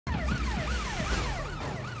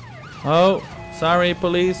Oh, sorry,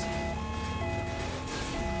 police.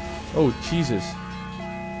 Oh, Jesus.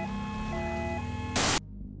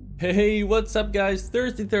 Hey, what's up guys?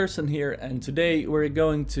 ThirstyThursten here, and today we're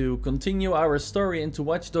going to continue our story into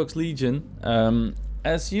Watch Dogs Legion.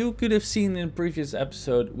 As you could have seen in the previous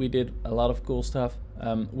episode, we did a lot of cool stuff.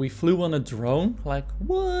 We flew on a drone, like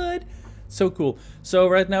what? So cool. So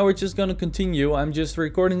right now we're just gonna continue. I'm just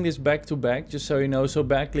recording this back to back, just so you know. So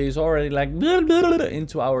Backley is already like blah, blah, blah,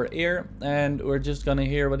 into our ear, and we're just gonna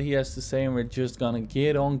hear what he has to say, and we're just gonna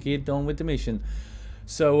get on with the mission.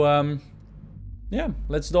 So yeah,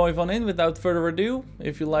 let's dive on in without further ado.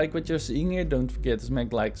 If you like what you're seeing here, don't forget to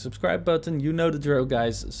smack the like, subscribe button. You know the drill,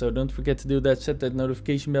 guys. So don't forget to do that. Set that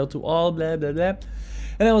notification bell to all, blah, blah, blah.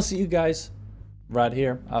 And I will see you guys right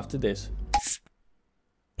here after this.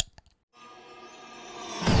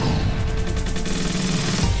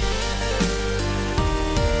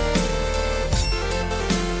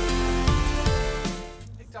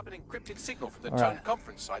 Encrypted signal from the Tone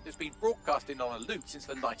conference site that's been broadcasting on a loop since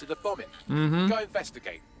the night of the bombing. Go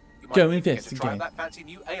investigate. You might even get to try that fancy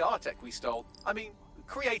new AR tech we stole. I mean,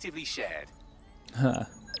 creatively shared.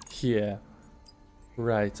 Yeah.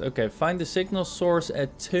 Right. Okay. Find the signal source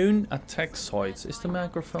at Tone attack sites. Is the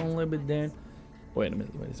microphone a little bit down? Wait a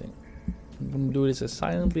minute. Wait a second. I'm gonna do this as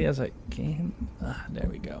silently as I can. There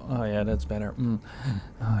we go. Oh yeah, that's better. Oh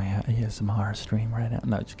yeah, ASMR stream right now.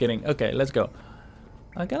 No, just kidding. Okay, let's go.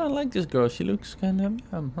 I kinda like this girl. She looks kind of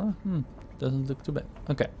doesn't look too bad.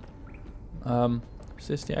 Okay. Is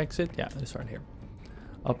this the exit? Yeah, it's right here.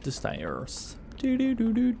 Up the stairs. Need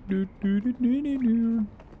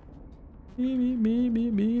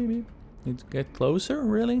to get closer,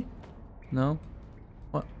 really? No?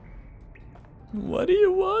 What? What do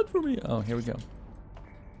you want from me? Oh, here we go.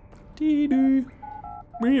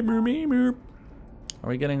 Are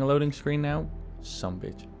we getting a loading screen now? Some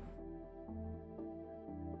bitch.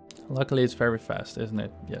 Luckily it's very fast, isn't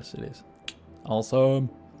it? Yes, it is. Also,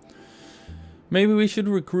 maybe we should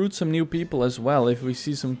recruit some new people as well if we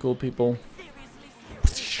see some cool people.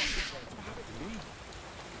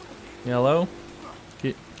 Hello?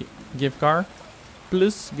 Gift card?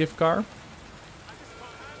 Plus gift card?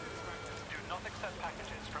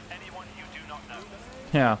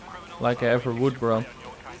 Yeah, like I ever would, bro.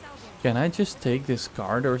 Can I just take this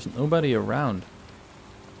car? There's nobody around.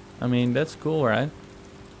 I mean, that's cool, right?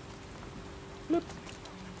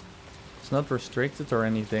 It's not restricted or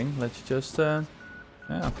anything. Let's just, yeah,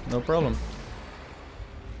 no problem.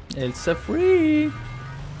 It's a free.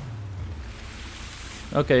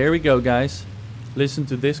 Okay, here we go, guys. Listen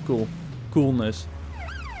to this coolness.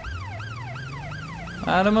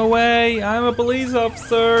 Out of my way! I'm a police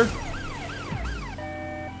officer.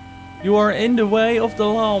 You are in the way of the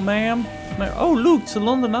law, ma'am. Oh, look, it's a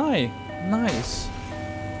London Eye. Nice.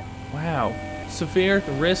 Wow. Severe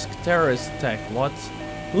risk terrorist attack. What?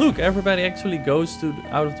 Look, everybody actually goes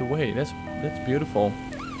out of the way. That's beautiful.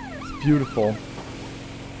 It's beautiful.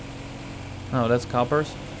 Oh, that's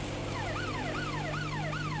coppers.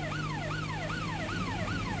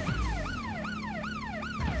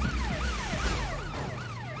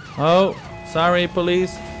 Oh, sorry,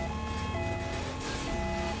 police.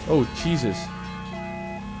 Oh, Jesus.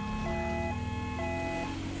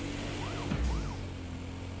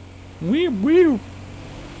 Wee.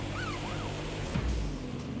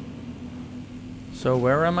 So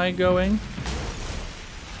where am I going?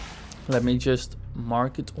 Let me just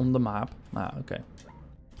mark it on the map. Ah, okay.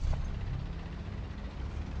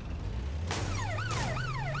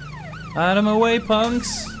 Out of my way,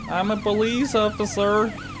 punks. I'm a police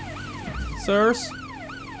officer. Sirs.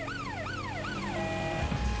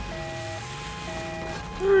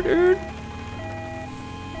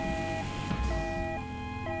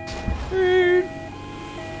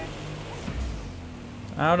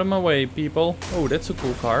 Out of my way, people. Oh, that's a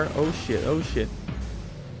cool car. Oh shit, oh shit.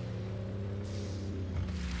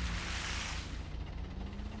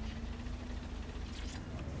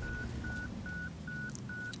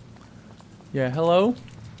 Yeah, hello?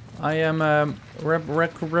 I am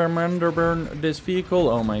recommending this vehicle.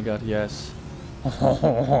 Oh my god, yes.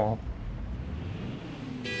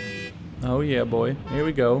 Oh yeah, boy. Here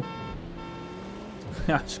we go.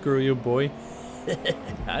 Screw you, boy.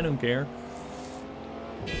 I don't care.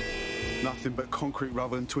 Nothing but concrete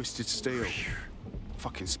rubber and twisted steel.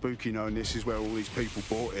 Fucking spooky knowing this is where all these people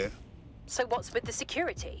bought it. So what's with the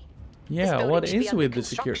security? Yeah, what is with the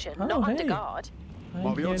security? Oh, not under guard.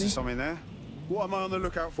 Might be onto something there. What am I on the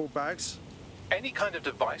lookout for, Bags? Any kind of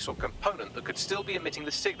device or component that could still be emitting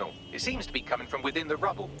the signal. It seems to be coming from within the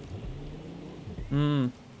rubble.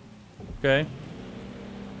 Okay.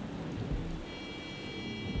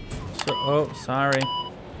 So, oh, sorry.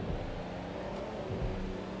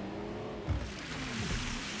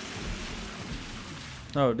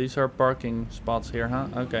 Oh, these are parking spots here, huh?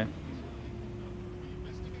 Okay.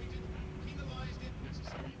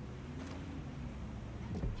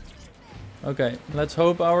 Okay, let's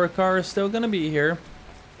hope our car is still gonna be here.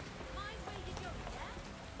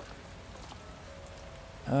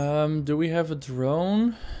 Do we have a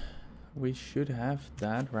drone? We should have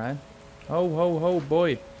that, right? Oh, ho, ho,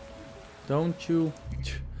 boy. Don't you...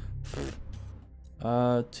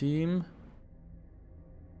 team.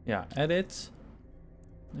 Yeah, edit.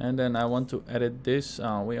 And then I want to edit this.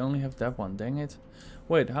 Oh, we only have that one, dang it.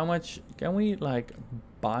 Wait, how much... Can we, like,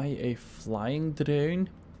 buy a flying drone?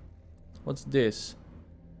 What's this?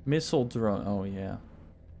 Missile drone. Oh, yeah.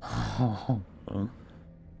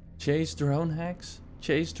 Chase drone hacks?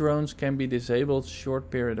 Chase drones can be disabled short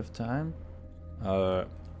period of time.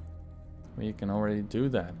 We can already do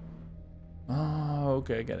that. Oh,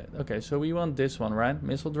 okay, I get it. Okay, so we want this one, right?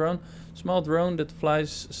 Missile drone. Small drone that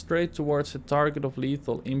flies straight towards a target of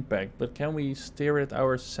lethal impact. But can we steer it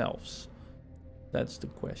ourselves? That's the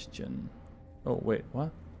question. Oh, wait, what?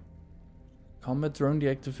 Combat drone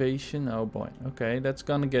deactivation. Oh boy. Okay, that's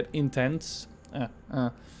gonna get intense.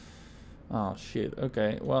 Oh shit.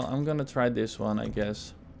 Okay, well, I'm gonna try this one, I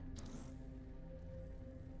guess.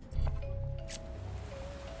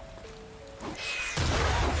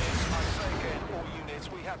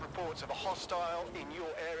 We have reports of a hostile in your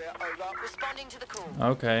area. Over. Responding to the call.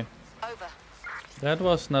 Okay. Over. That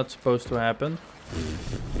was not supposed to happen.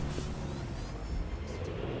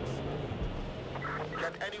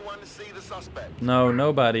 Can anyone see the suspect? No,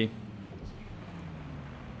 nobody.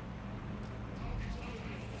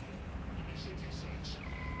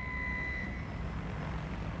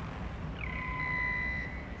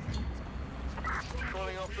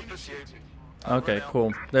 Calling off the pursuit. Okay,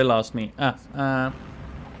 cool. They lost me.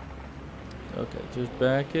 Okay, just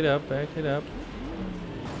back it up, back it up.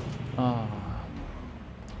 Ah.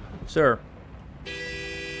 Sir.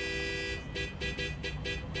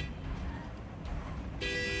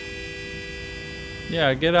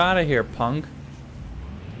 Yeah, get out of here, punk.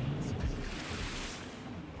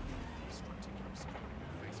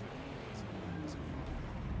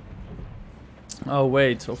 Oh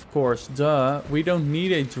wait, of course, duh. We don't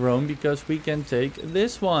need a drone because we can take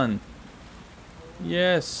this one.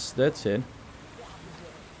 Yes, that's it.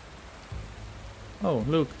 Oh,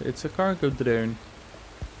 look, it's a cargo drone.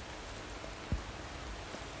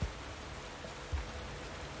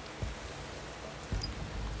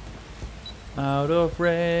 Out of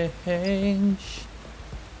range.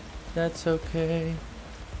 That's okay.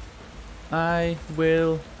 I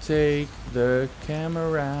will take the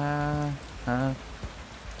camera.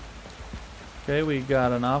 Okay, we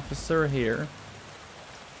got an officer here.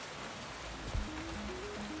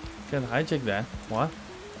 Can't hijack that. What?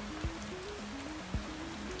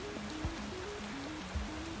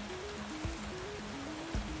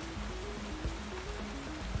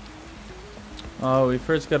 Oh, we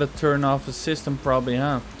first gotta turn off the system probably,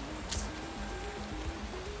 huh?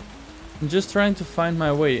 I'm just trying to find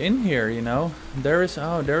my way in here, you know. There is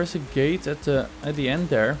a gate at the end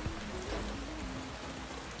there.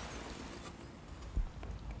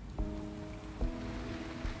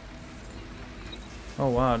 Oh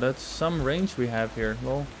wow, that's some range we have here.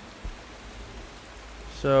 Lol.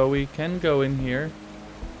 So we can go in here.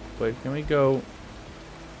 Wait, can we go?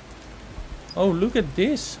 Oh, look at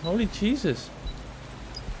this. Holy Jesus.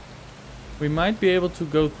 We might be able to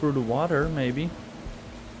go through the water, maybe.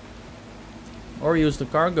 Or use the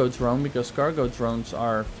cargo drone, because cargo drones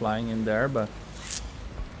are flying in there, but...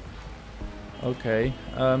 Okay,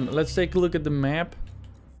 let's take a look at the map.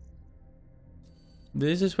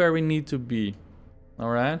 This is where we need to be.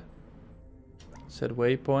 Alright. Set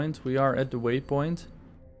waypoint. We are at the waypoint.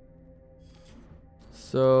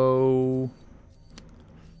 So...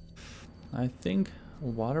 I think a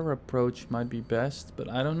water approach might be best, but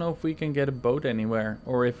I don't know if we can get a boat anywhere,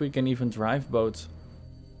 or if we can even drive boats.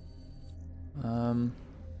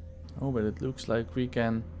 Oh, but it looks like we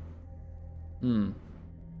can...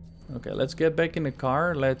 Okay, let's get back in the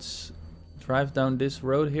car. Let's drive down this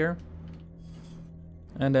road here.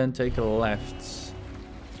 And then take a left.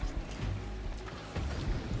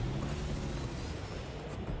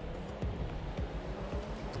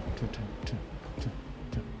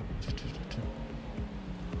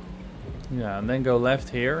 Yeah, and then go left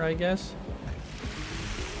here, I guess.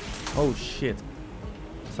 Oh shit.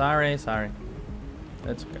 Sorry.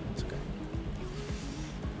 That's okay, that's okay.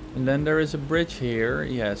 And then there is a bridge here.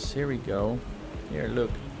 Yes, here we go. Here, look.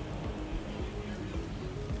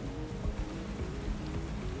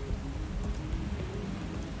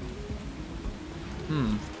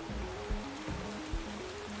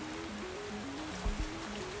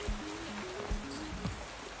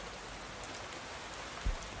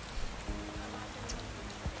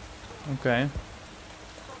 Okay.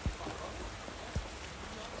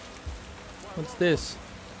 What's this?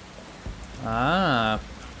 Ah.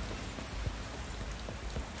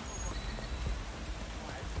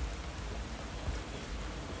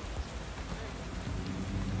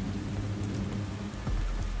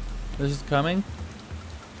 This is coming.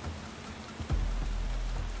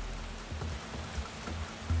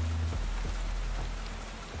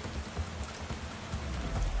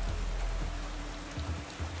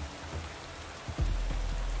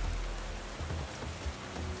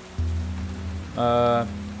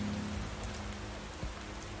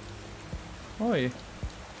 Oi.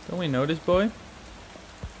 Don't we know this boy?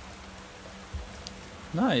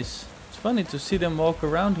 Nice. It's funny to see them walk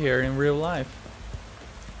around here in real life.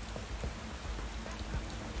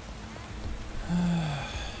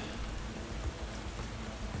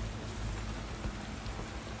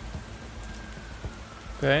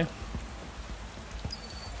 Okay.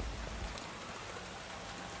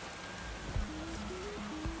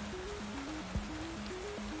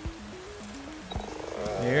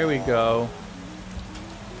 Here we go.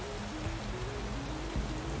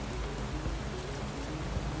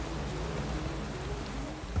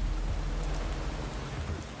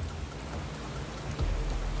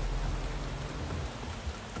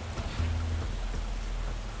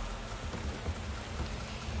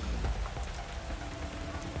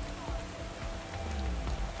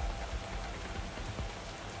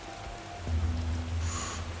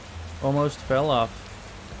 Almost fell off.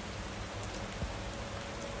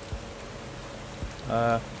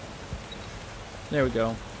 There we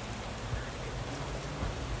go.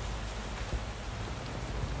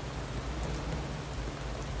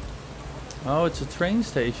 Oh, it's a train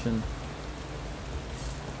station.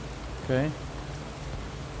 Okay.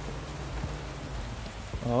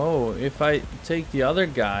 Oh, if I take the other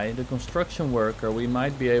guy, the construction worker, we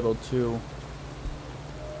might be able to...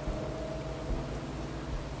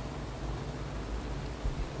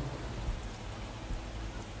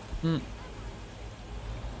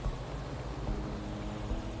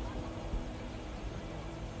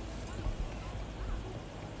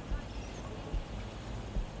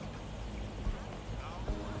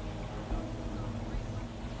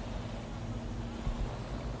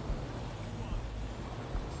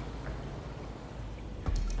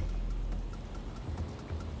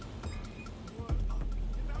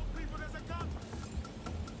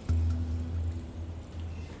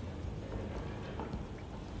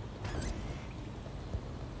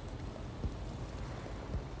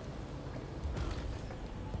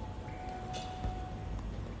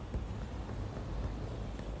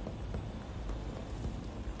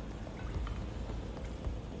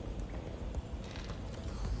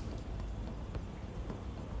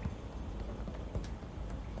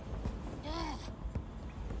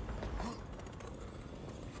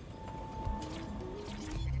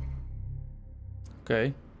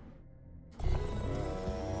 Okay.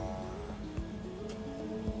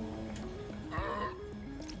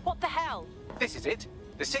 What the hell? This is it.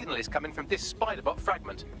 The signal is coming from this Spider-Bot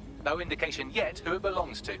fragment. No indication yet who it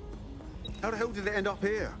belongs to. How the hell did it end up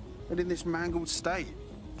here? And in this mangled state?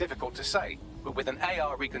 Difficult to say, but with an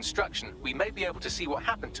AR reconstruction, we may be able to see what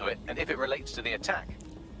happened to it and if it relates to the attack.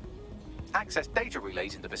 Access data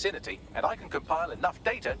relays in the vicinity, and I can compile enough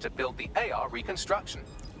data to build the AR reconstruction.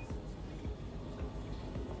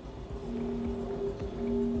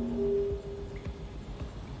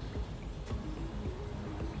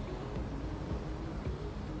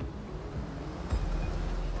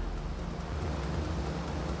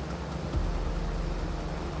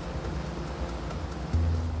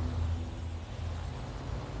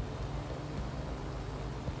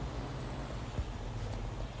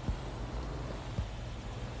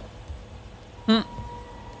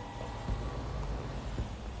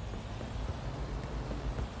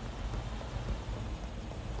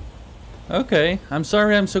 Okay, I'm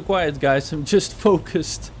sorry I'm so quiet, guys. I'm just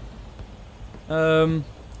focused. So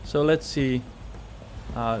let's see.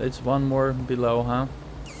 It's one more below, huh?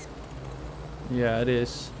 Yeah, it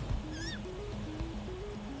is.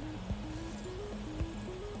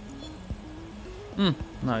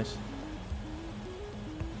 Nice.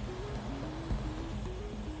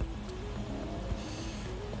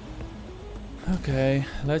 Okay,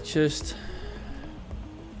 let's just...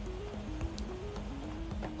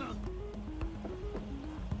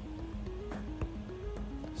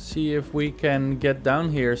 see if we can get down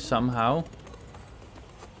here somehow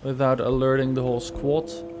without alerting the whole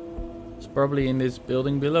squad. It's probably in this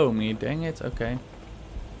building below me. Dang it. Okay.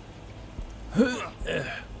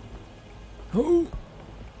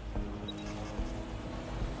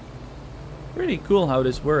 Pretty cool how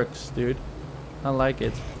this works, dude. I like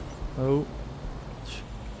it. Oh.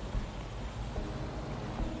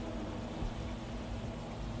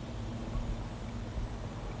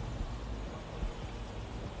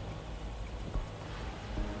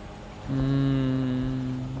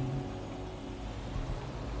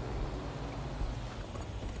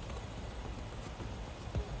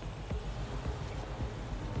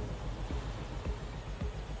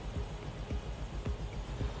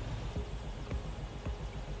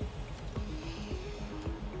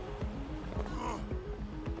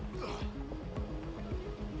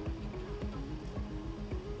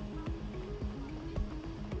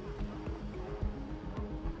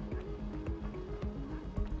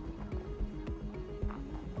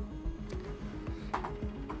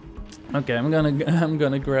 Okay, I'm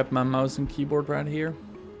gonna grab my mouse and keyboard right here.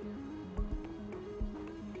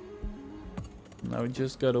 Now we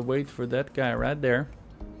just gotta wait for that guy right there.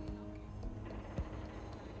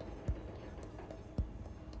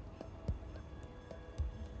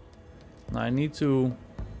 Now I need to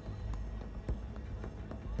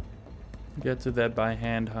get to that by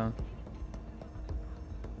hand, huh?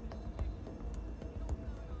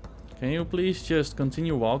 Can you please just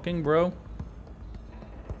continue walking, bro?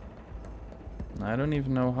 I don't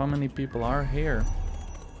even know how many people are here.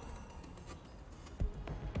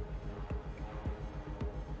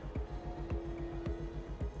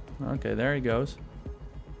 Okay, there he goes.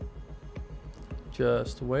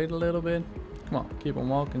 Just wait a little bit. Come on, keep on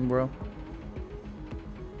walking, bro.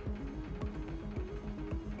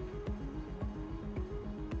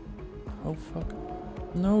 Oh, fuck.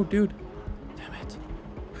 No, dude. Damn it.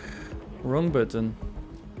 Wrong button.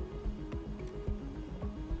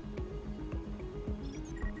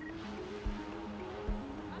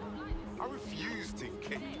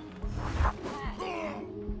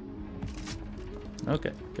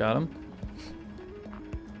 Okay, got him.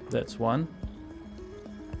 That's one.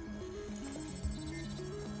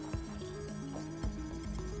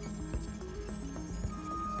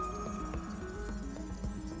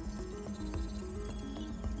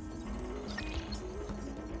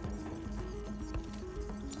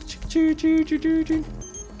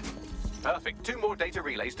 Perfect. 2 more data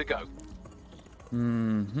relays to go.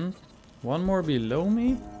 One more below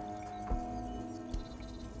me?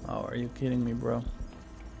 Oh, are you kidding me, bro?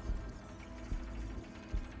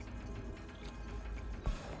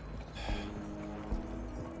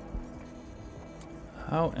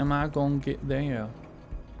 How am I gonna get there?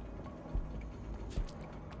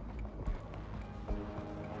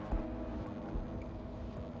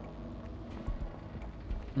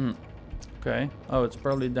 Okay. Oh, it's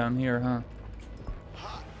probably down here, huh?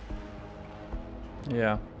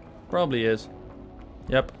 Yeah, probably is.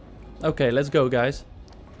 Yep. Okay, let's go, guys.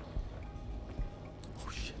 Oh,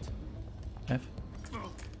 shit. F.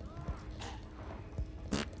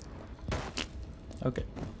 Okay.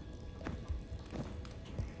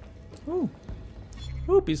 Ooh.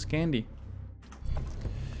 Ooh, piece of candy.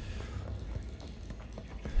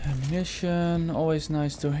 Ammunition, always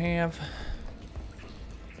nice to have.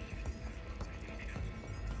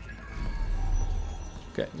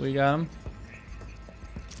 Okay, we got him.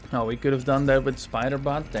 Oh, we could have done that with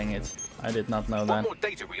Spider-Bot. Dang it. I did not know that. One more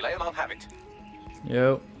data relay and I'll have it.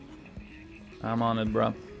 Yo. I'm on it,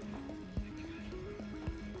 bro.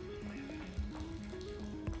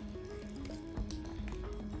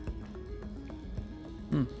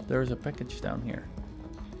 There's a package down here.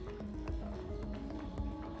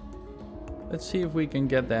 Let's see if we can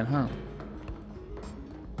get that, huh?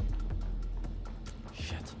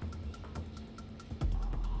 Shit.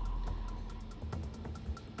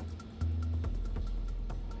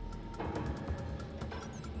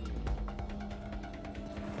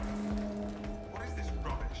 What is this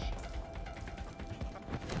rubbish?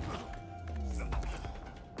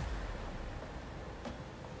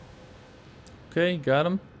 Okay, got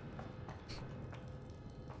him.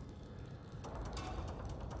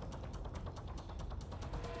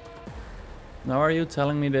 Now are you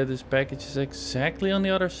telling me that this package is exactly on the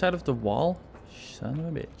other side of the wall? Son of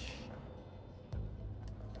a bitch.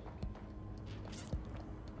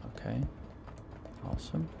 Okay.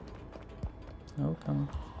 Awesome. Oh, come on.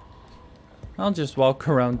 I'll just walk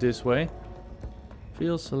around this way.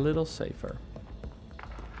 Feels a little safer.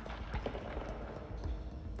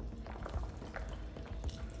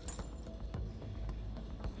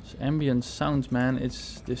 This ambient sounds, man,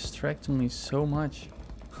 it's distracting me so much.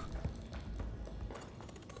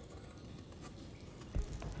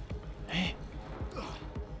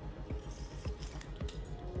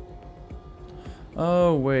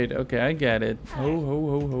 Oh, wait. Okay, I get it. Ho,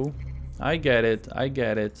 ho, ho, ho. I get it. I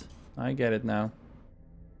get it. I get it now.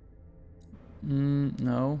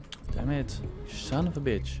 No. Damn it. Son of a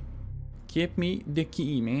bitch. Give me the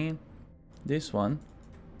key, man. This one.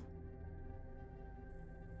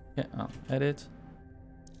 Yeah, oh, edit.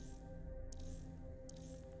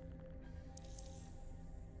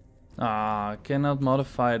 Ah, cannot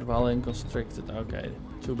modify it while in constricted. Okay,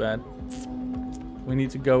 too bad. We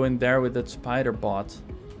need to go in there with that spider bot.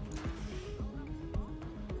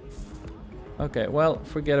 Okay, well,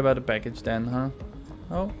 forget about the package then, huh?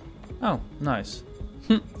 Oh, oh, nice.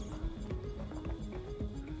 Oh,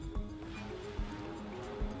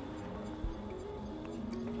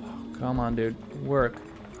 come on, dude, work.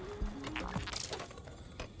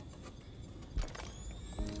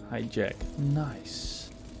 Hijack,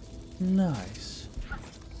 nice, nice.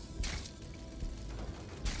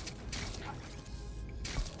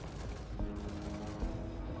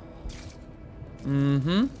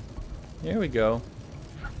 Mm-hmm. Here we go.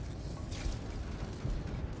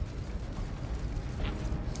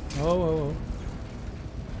 Oh, oh, oh.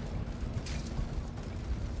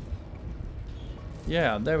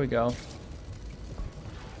 Yeah, there we go.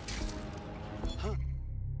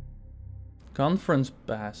 Conference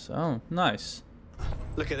pass. Oh, nice.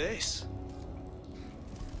 Look at this.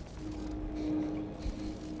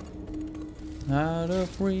 Out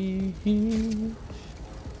of reach.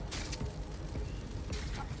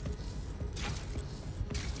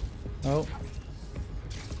 Oh.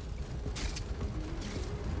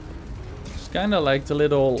 It's kind of like the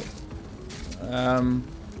little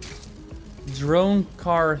drone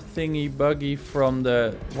car thingy buggy from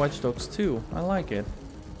the Watch Dogs 2. I like it.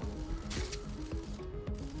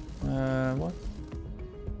 What?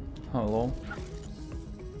 Hello.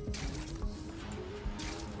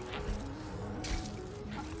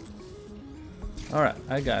 Alright,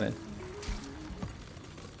 I got it.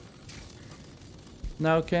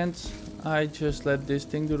 Now can't I just let this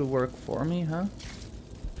thing do the work for me, huh?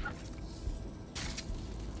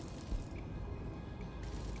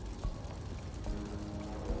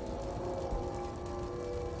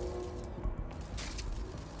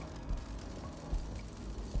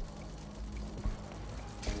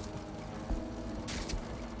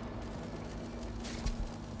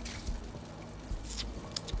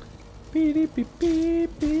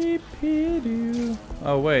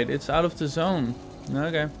 Oh wait, it's out of the zone.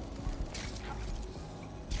 Okay.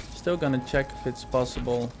 Still gonna check if it's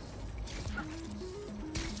possible.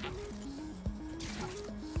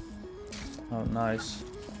 Oh, nice.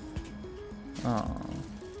 Oh.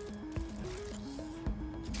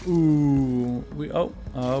 Ooh,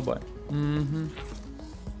 oh boy. Mm-hmm.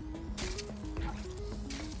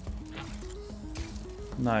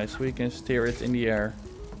 Nice, we can steer it in the air.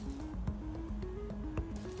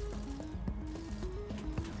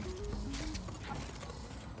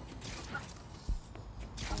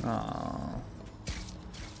 Oh.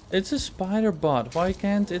 It's a spider bot. Why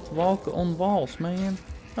can't it walk on walls, man?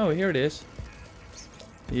 Oh, here it is.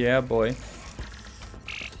 Yeah, boy.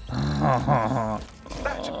 That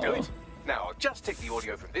should do it. Now I'll just take the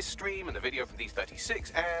audio from this stream and the video from these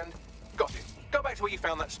 36 and... Got it. Go back to where you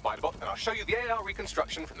found that spider bot and I'll show you the AR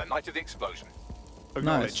reconstruction from the night of the explosion.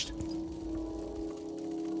 Acknowledged. Nice.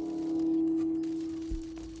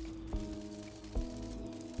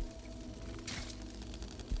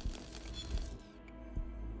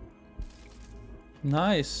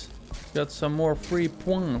 Nice. Got some more free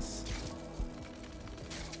points.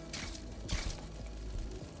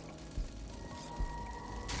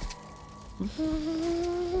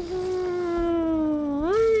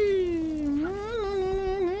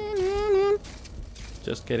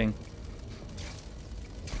 Just kidding.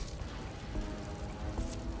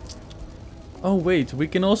 Oh wait, we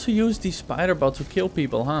can also use the spider bot to kill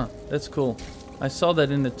people, huh? That's cool. I saw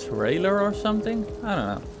that in the trailer or something. I don't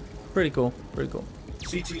know. Pretty cool. Pretty cool.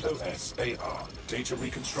 CTOS AR. Data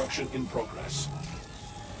reconstruction in progress.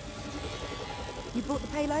 You brought the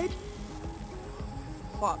payload?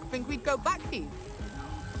 Fuck, think we'd go back for you?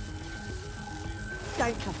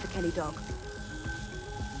 Don't trust the Kelly dog.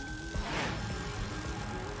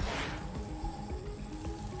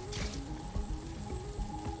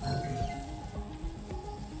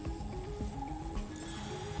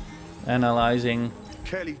 Analyzing.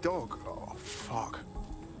 Kelly dog. Oh, fuck.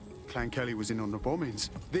 Clan Kelly was in on the bombings.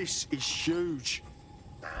 This is huge.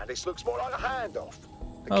 Nah, this looks more like a handoff.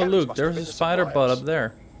 The Oh Kellys look, must have there's been a the spider bot suppliers. up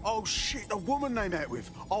there. Oh shit, the woman they met with.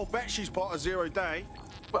 I'll bet she's part of Zero Day.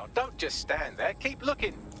 Well, don't just stand there. Keep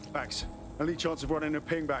looking. Thanks. Any chance of running a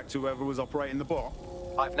ping back to whoever was operating the bot?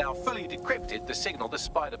 I've now fully decrypted the signal the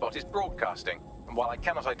Spider-Bot is broadcasting. And while I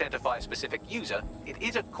cannot identify a specific user, it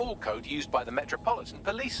is a call code used by the Metropolitan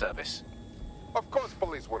Police Service. Of course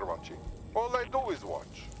police were watching. All they do is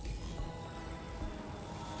watch.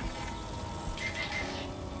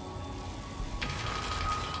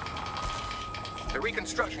 The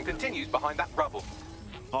reconstruction continues behind that rubble.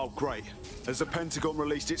 Oh, great. Has the Pentagon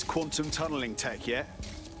released its quantum tunneling tech yet?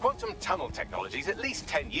 Quantum tunnel technology is at least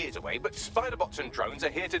 10 years away, but Spider-Bots and drones are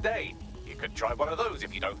here today. You could try one of those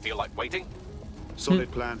if you don't feel like waiting.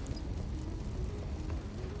 Solid plan.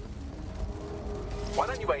 Why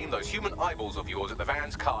don't you aim those human eyeballs of yours at the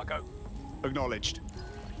van's cargo? Acknowledged.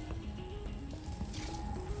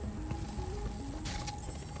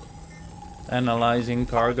 Analyzing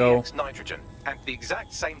cargo. RDX nitrogen, and the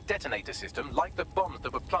exact same detonator system like the bombs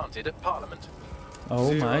that were planted at Parliament.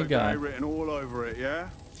 Oh my Zero day god. written all over it, yeah?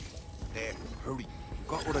 There, hurry.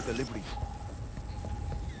 Got all the delivery.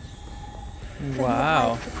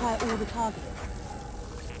 Wow. Supply all the targets.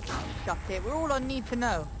 Shut it. We're all on need to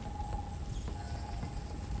know.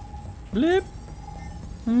 Blip.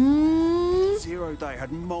 Zero day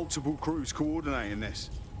had multiple crews coordinating this.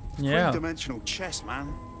 Yeah. Three-dimensional chess,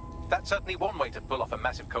 man. That's certainly one way to pull off a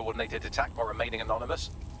massive coordinated attack while remaining anonymous.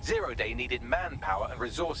 Zero Day needed manpower and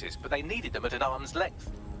resources, but they needed them at an arm's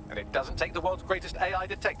length. And it doesn't take the world's greatest AI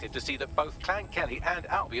detective to see that both Clan Kelly and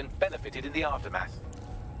Albion benefited in the aftermath.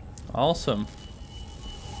 Awesome.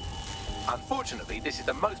 Unfortunately, this is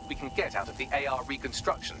the most we can get out of the AR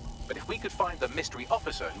reconstruction. But if we could find the mystery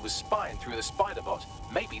officer who was spying through the Spider-Bot,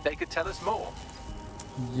 maybe they could tell us more.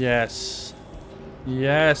 Yes.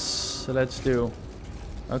 Yes. Let's do.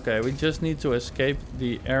 Okay, we just need to escape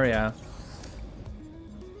the area.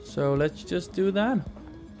 So let's just do that.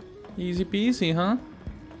 Easy peasy, huh?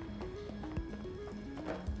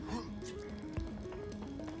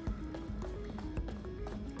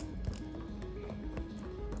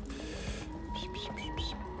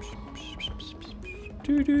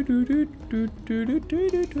 Do do do do do do do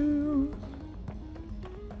do do.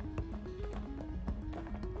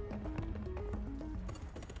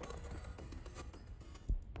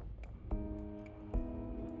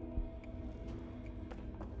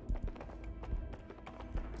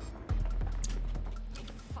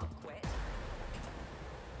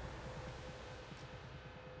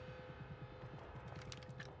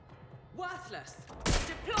 Worthless.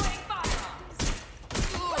 Deploying firearms.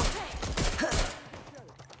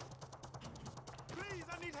 Please,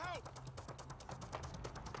 I need help.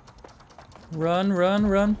 Run, run,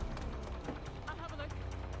 run. I'll have a look.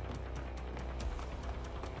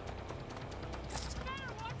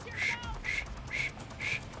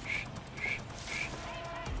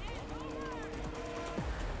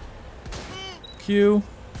 Q.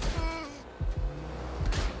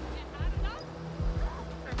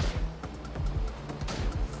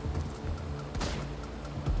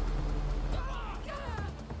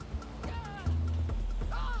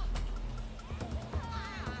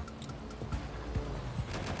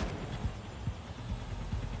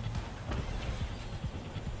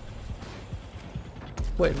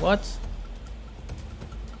 Wait, what?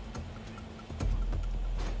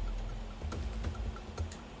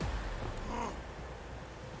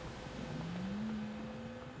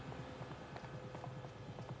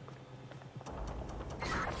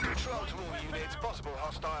 Control to all units. Possible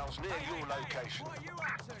hostiles near your location.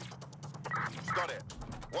 Got it.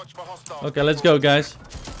 Watch for hostiles. Okay, let's go, guys.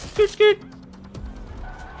 Scoot, scoot.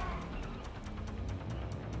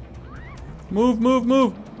 Move, move,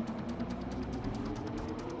 move.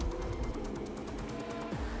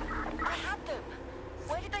 I had them.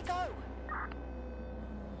 Where did they go?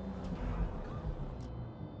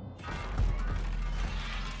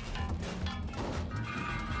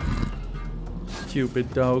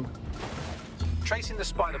 Stupid dog. Tracing the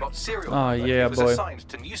Spider-Bot serial Oh, number, yeah, it was boy. assigned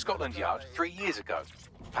to New Scotland Yard 3 years ago.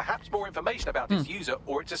 Perhaps more information about its user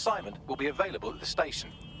or its assignment will be available at the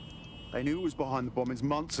station. They knew it was behind the bombings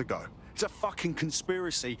months ago. It's a fucking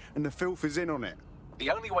conspiracy, and the filth is in on it. The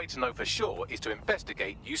only way to know for sure is to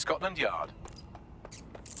investigate New Scotland Yard.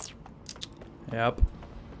 Yep.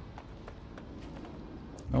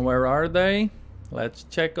 And where are they? Let's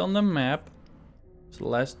check on the map. It's the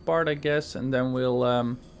last part, I guess, and then we'll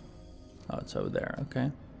oh, it's over there.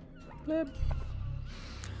 Okay. Blip.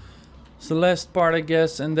 It's the last part, I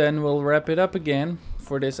guess, and then we'll wrap it up again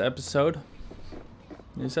for this episode.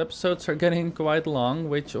 These episodes are getting quite long,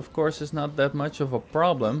 which of course is not that much of a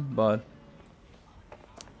problem, but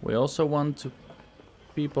we also want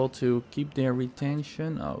people to keep their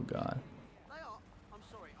retention. Oh god.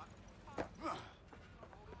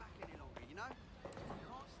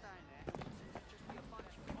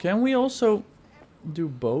 Can we also do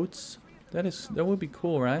boats? That would be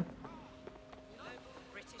cool, right?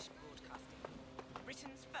 British Broadcasting,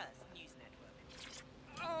 Britain's first news network.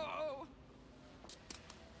 Oh!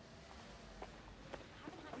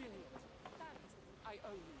 I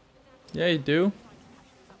owe you. Yeah, you do.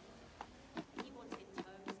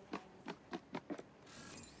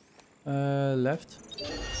 Left.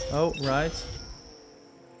 Oh, right.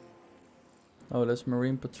 Oh, that's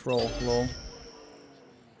Marine Patrol. Lol.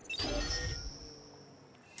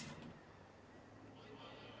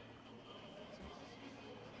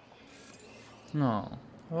 No.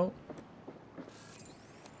 Oh.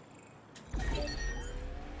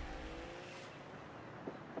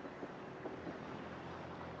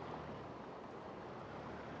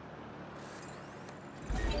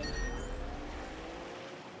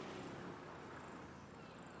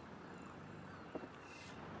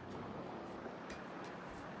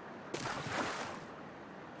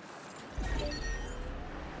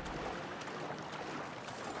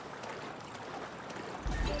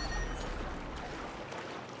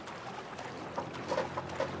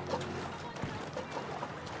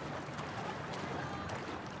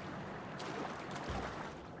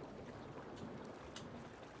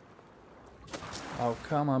 Oh,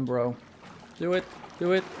 come on, bro. Do it.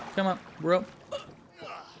 Do it. Come on, bro.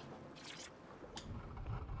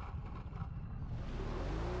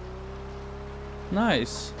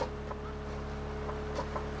 Nice.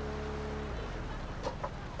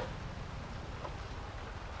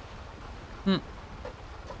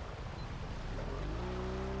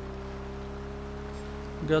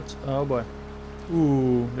 Got... Oh boy.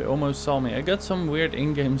 Ooh, they almost saw me. I got some weird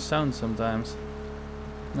in-game sound sometimes.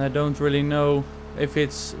 And I don't really know if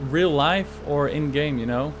it's real life or in-game, you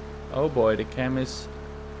know? Oh boy, the cam is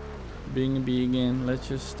being a bee again. Let's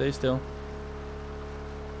just stay still.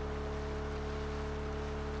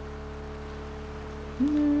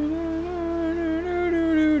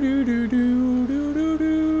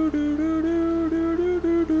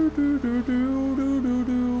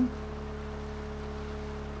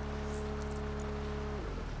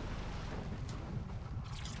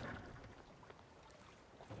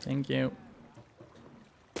 Thank you.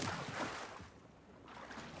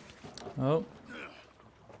 Oh.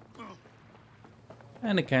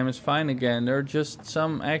 And the cam is fine again. There are just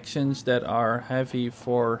some actions that are heavy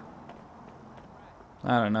for...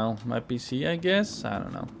 I don't know, my PC, I guess? I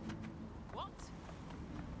don't know.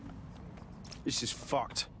 This is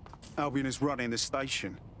fucked. Albion is running the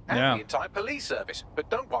station. And Yeah. the entire police service. But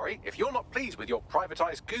don't worry, if you're not pleased with your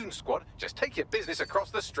privatized goon squad, just take your business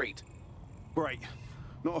across the street. Great.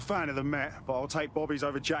 Not a fan of the Met, but I'll take Bobby's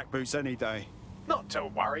over jackboots any day. Not to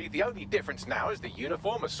worry, the only difference now is the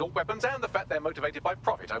uniform, assault weapons, and the fact they're motivated by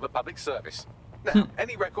profit over public service. Now,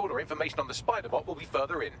 any record or information on the Spider-Bot will be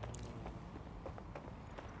further in.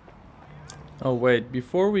 Oh wait,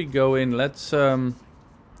 before we go in, let's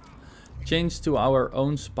change to our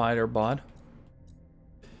own spider bot.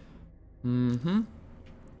 There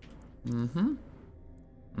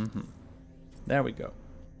we go.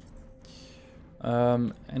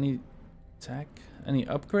 Any attack? Any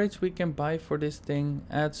upgrades we can buy for this thing?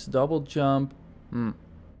 Adds double jump.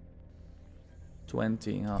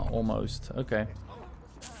 20, almost. Okay.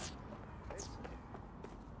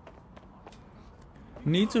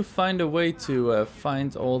 Need to find a way to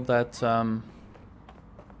find all that,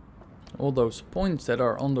 all those points that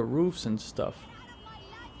are on the roofs and stuff.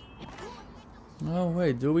 Oh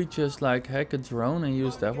wait, do we just like hack a drone and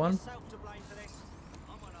use that one?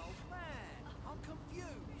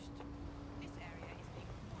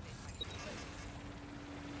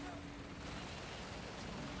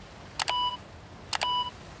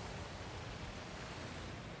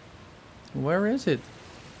 Where is it?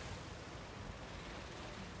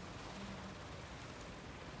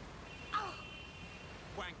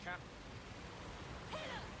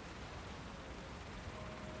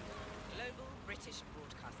 Global British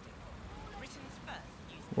Broadcasting, Britain's first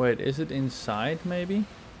news. Wait, is it inside maybe?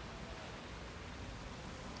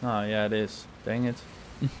 Oh yeah, it is. Dang it.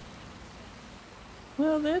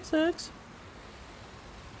 Well, that sucks.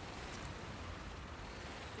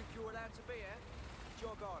 If you're allowed to be here,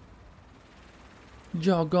 jog on.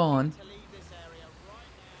 Jog on. To leave this area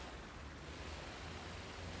right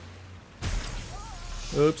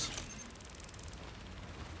now. Oops.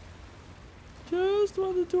 Just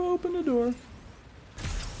wanted to open the door.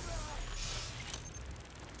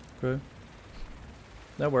 Okay.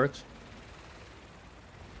 That works.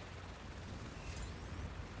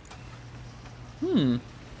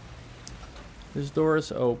 This door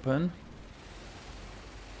is open.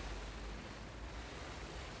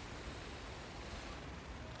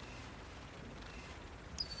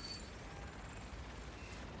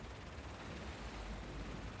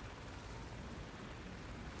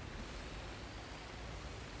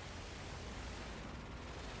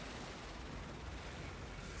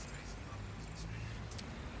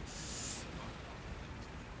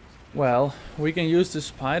 Well, we can use the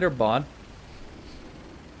spider bot.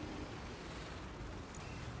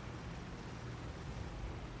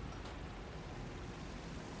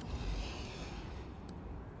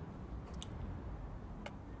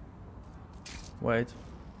 Wait.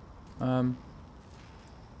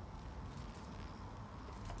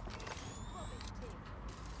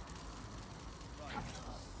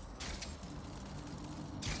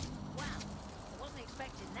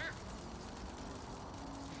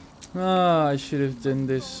 Ah, I should have done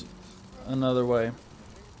this another way.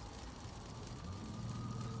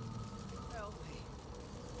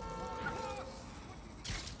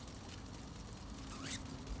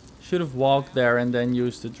 Should have walked there and then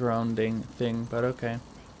used the drone thing, but okay.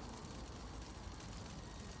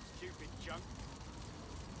 Stupid junk.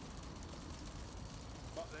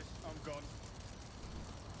 Fuck this, I'm gone.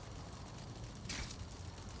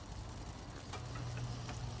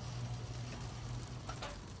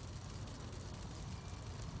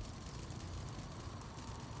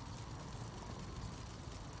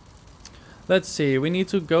 Let's see, we need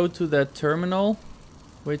to go to that terminal,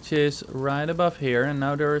 which is right above here, and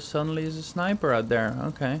now there suddenly is a sniper out there.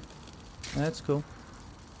 Okay, that's cool.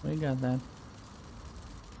 We got that.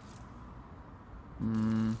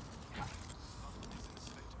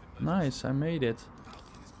 Nice, I made it.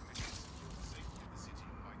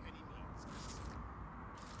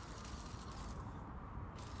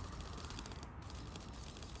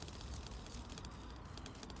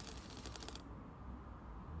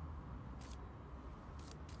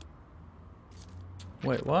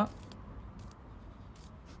 Wait, what?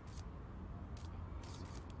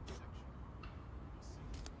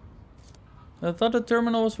 I thought the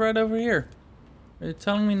terminal was right over here. Are you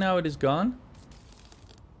telling me now it is gone?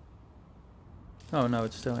 Oh no,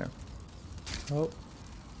 it's still here. Oh.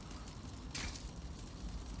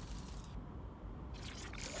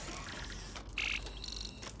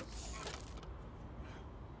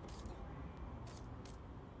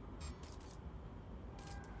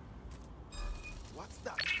 What's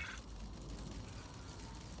that?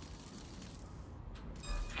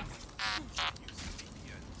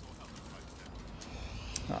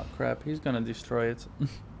 Oh crap, he's gonna destroy it.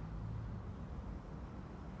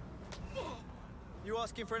 You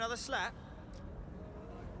asking for another slap?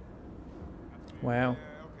 Wow.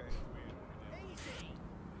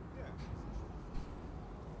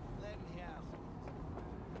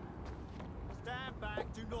 Stand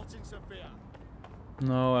back, do not interfere.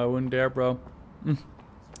 No, I wouldn't dare, bro.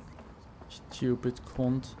 Stupid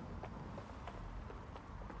cunt.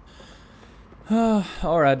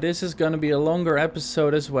 Alright, this is gonna be a longer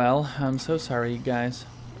episode as well. I'm so sorry, guys.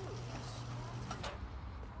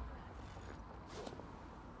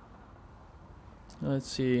 Let's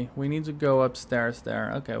see, we need to go upstairs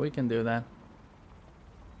there. Okay, we can do that.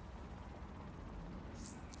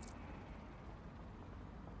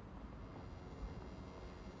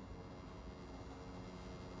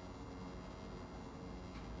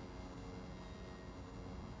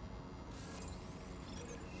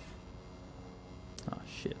 Oh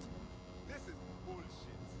shit. This is bullshit.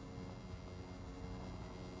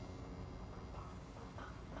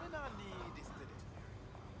 When I need this today.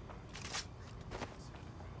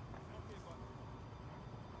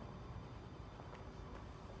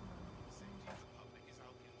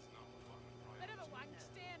 Bit of a wank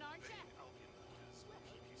stain, aren't you?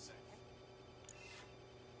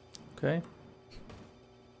 Okay.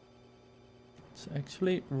 It's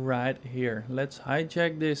actually right here. Let's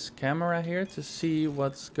hijack this camera here to see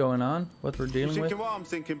what's going on, what we're You dealing with. thinking what I'm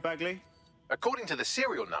thinking, Bagley? According to the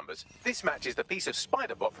serial numbers, this matches the piece of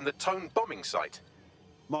spider bot from the Tone bombing site.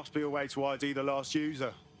 Must be a way to ID the last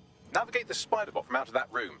user. Navigate the spider bot from out of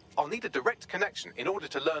that room. I'll need a direct connection in order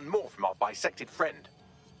to learn more from our bisected friend.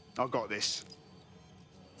 I got this.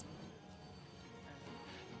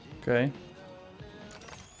 Okay.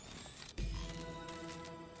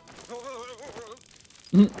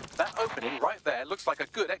 That opening right there looks like a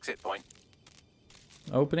good exit point.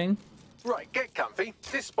 Opening. Right, get comfy.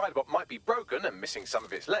 This spider bot might be broken and missing some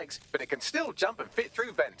of its legs, but it can still jump and fit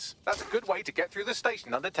through vents. That's a good way to get through the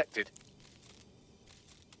station undetected.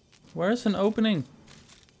 Where's an opening?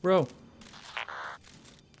 Bro.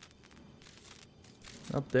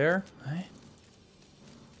 Up there? Hey.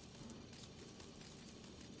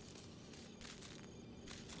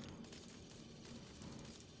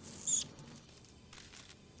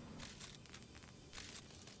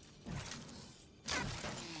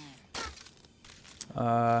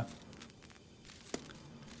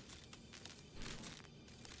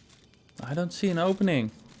 I don't see an opening.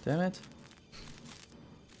 Damn it.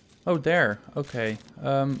 Oh, there. Okay.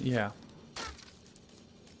 Yeah.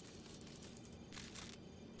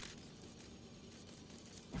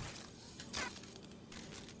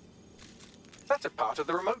 That's a part of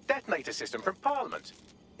the remote detonator system from Parliament.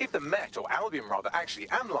 If the Met, or Albion rather, actually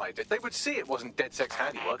analysed it, they would see it wasn't DedSec's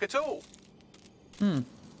handiwork at all.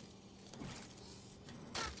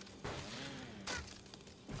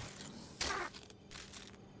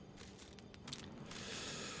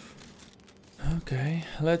 Okay,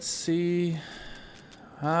 let's see.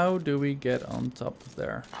 How do we get on top of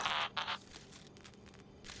there?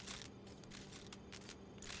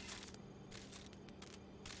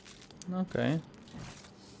 Okay.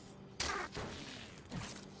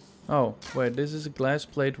 Oh, wait, this is a glass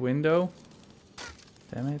plate window?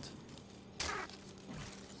 Damn it.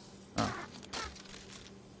 Oh.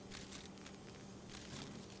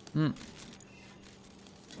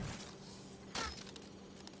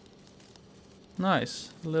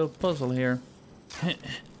 Nice. A little puzzle here.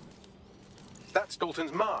 That's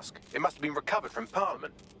Dalton's mask. It must have been recovered from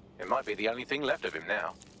Parliament. It might be the only thing left of him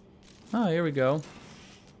now. Oh, here we go.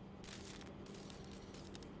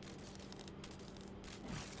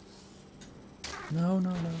 No, no,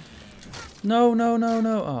 no. No, no, no,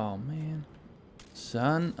 no. Oh, man.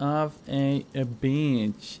 Son of a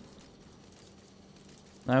bitch.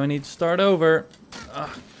 Now we need to start over.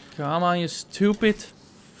 Ugh, come on, you stupid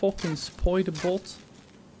fucking spoiler bot.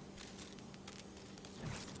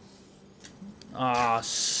 Ah,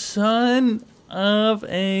 son of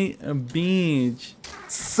a bitch.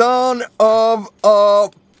 Son of a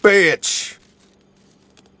bitch.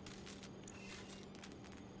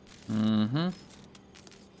 Mm-hmm.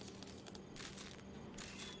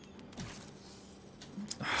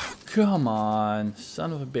 Come on,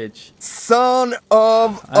 son of a bitch. Son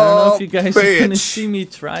of a bitch. I don't know if you guys are gonna see me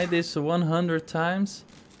try this 100 times.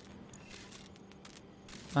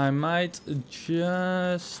 I might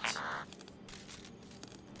just...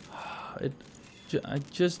 I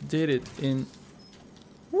just did it in...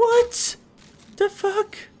 What? The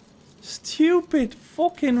fuck? Stupid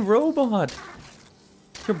fucking robot.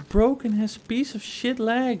 You're broken ass piece of shit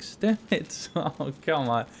legs. Damn it. Oh, come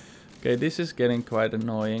on. Okay, this is getting quite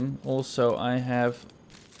annoying. Also, I have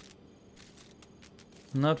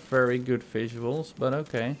not very good visuals, but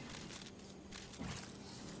okay.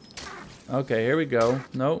 Okay, here we go.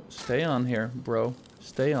 No, stay on here, bro.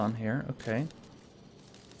 Stay on here. Okay.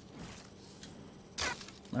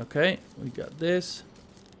 Okay, we got this.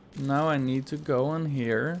 Now I need to go on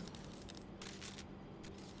here.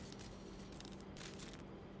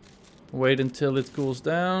 Wait until it cools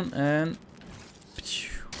down and...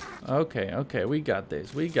 Okay, okay, we got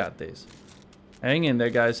this. We got this. Hang in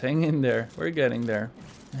there, guys. Hang in there. We're getting there.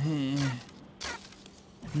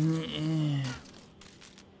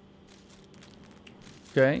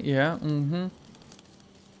 Okay, yeah,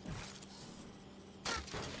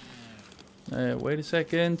 wait a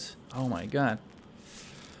second. Oh my god.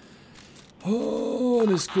 Oh,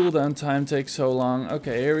 this cooldown time takes so long.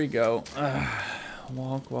 Okay, here we go.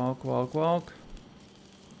 Walk, walk, walk, walk.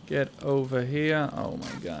 Get over here. Oh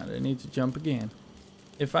my god, I need to jump again.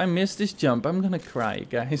 If I miss this jump, I'm gonna cry,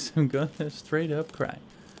 guys. I'm gonna straight up cry.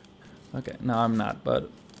 Okay, no, I'm not, but...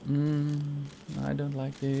 I don't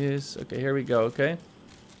like this. Okay, here we go, okay?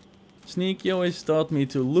 Sneaky always taught me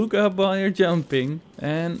to look up while you're jumping.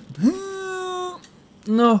 And...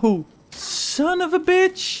 No! Son of a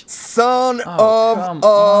bitch! Son of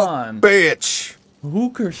a bitch!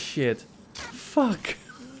 Hooker shit. Fuck.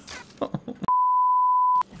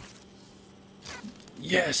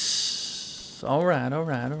 Yes! Alright,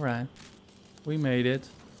 alright, alright. We made it.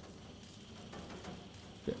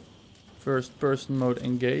 Okay. First person mode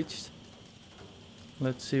engaged.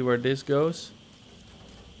 Let's see where this goes.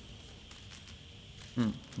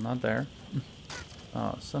 Not there.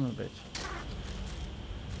 Oh, son of a bitch.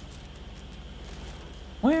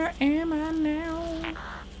 Where am I now?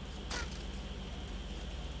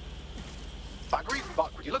 Buggery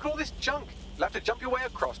fuck, would you look at all this junk? You'll have to jump your way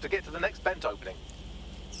across to get to the next vent opening.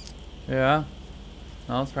 Yeah,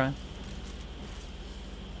 I'll try.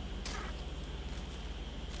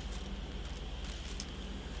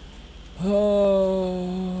 Oh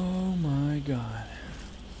my god.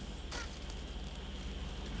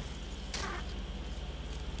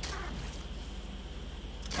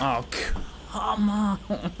 Oh, come on.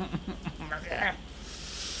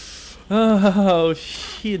 Oh,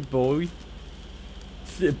 shit, boy.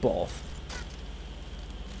 Flip off.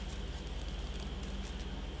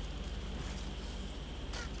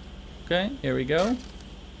 Okay, here we go.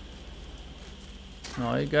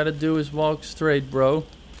 All you gotta do is walk straight, bro.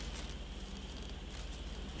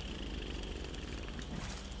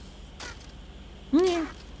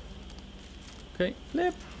 Okay,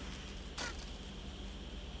 flip.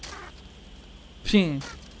 Ping,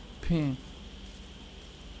 ping.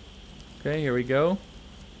 Okay, here we go.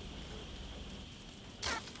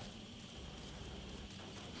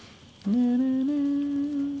 What's wrong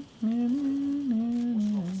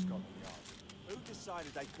with Scotland Yard? Who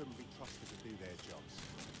decided they couldn't be trusted to do their jobs?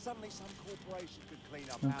 Suddenly some corporation could clean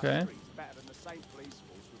up our streets better than the same police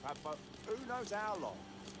force we've had for who knows how long.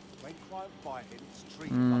 When crime fighting, it's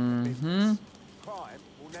treated like a business. Crime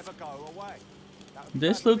will never go away.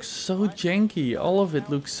 This looks so janky. All of it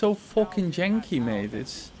looks so fucking janky, mate.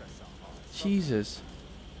 It's... Jesus.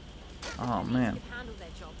 Oh, man. Handle their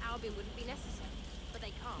job, Albion wouldn't be necessary, but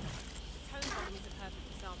they can't. Tone Bottom is a perfect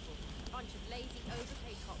example. A bunch of lazy,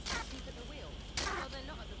 overpaid cops who sleep at the wheel. Well, they're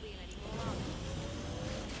not at the wheel anymore, are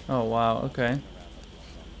they? Oh, wow. Okay.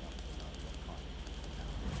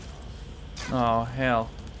 Oh, hell.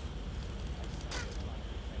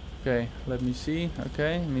 Okay, let me see.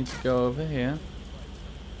 Okay, I need to go over here.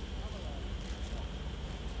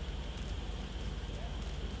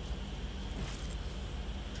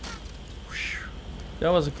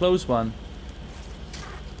 That was a close one.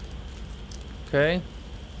 Okay.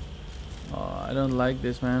 Oh, I don't like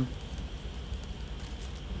this, man.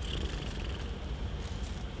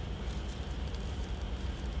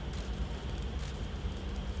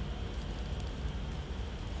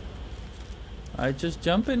 I just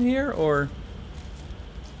jump in here, or...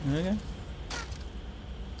 Okay.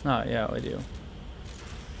 Oh, yeah, I do.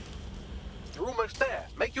 You're almost there.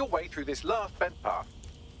 Make your way through this last bent path.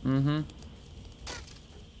 Mm-hmm.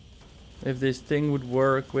 If this thing would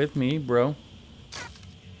work with me, bro.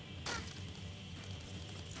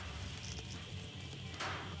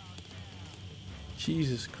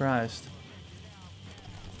 Jesus Christ.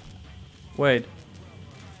 Wait.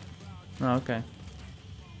 Oh, okay.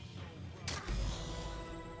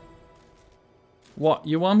 What?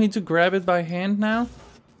 You want me to grab it by hand now?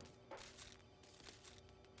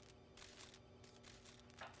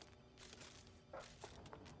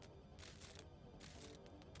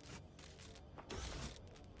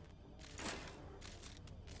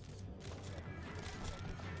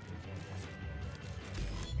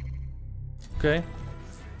 Okay.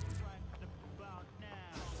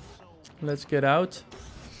 Let's get out.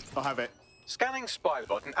 I have it. Scanning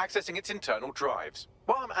Sim-Alot and accessing its internal drives.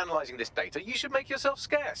 While I'm analysing this data, you should make yourself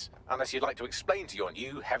scarce. Unless you'd like to explain to your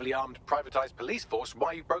new, heavily armed, privatised police force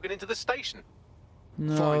why you've broken into the station.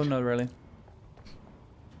 No, Fine. not really.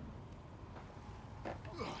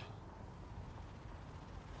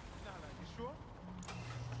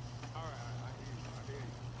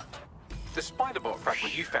 The Spider-Bot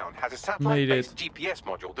fragment you found has a satellite-based GPS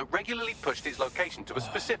module that regularly pushed its location to a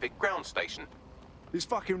specific ground station. This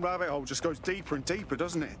fucking rabbit hole just goes deeper and deeper,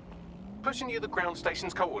 doesn't it? Pushing you the ground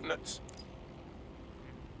station's coordinates.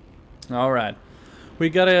 Alright. We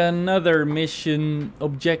got another mission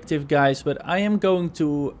objective, guys, but I am going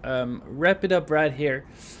to wrap it up right here.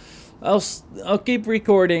 I'll keep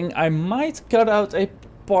recording. I might cut out a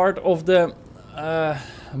part of the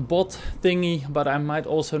bot thingy, but I might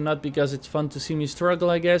also not, because it's fun to see me struggle,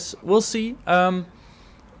 I guess. We'll see.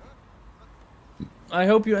 I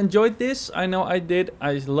hope you enjoyed this. I know I did.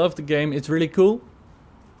 I love the game. It's really cool.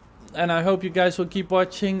 And I hope you guys will keep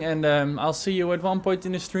watching, and I'll see you at one point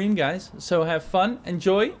in the stream, guys. So have fun,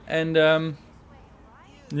 enjoy, and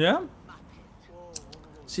yeah.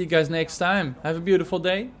 See you guys next time. Have a beautiful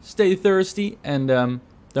day. Stay thirsty, and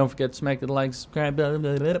don't forget to smack the like, subscribe, blah,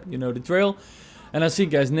 blah, blah, blah, you know the drill. And I'll see you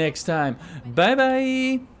guys next time. Bye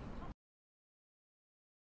bye.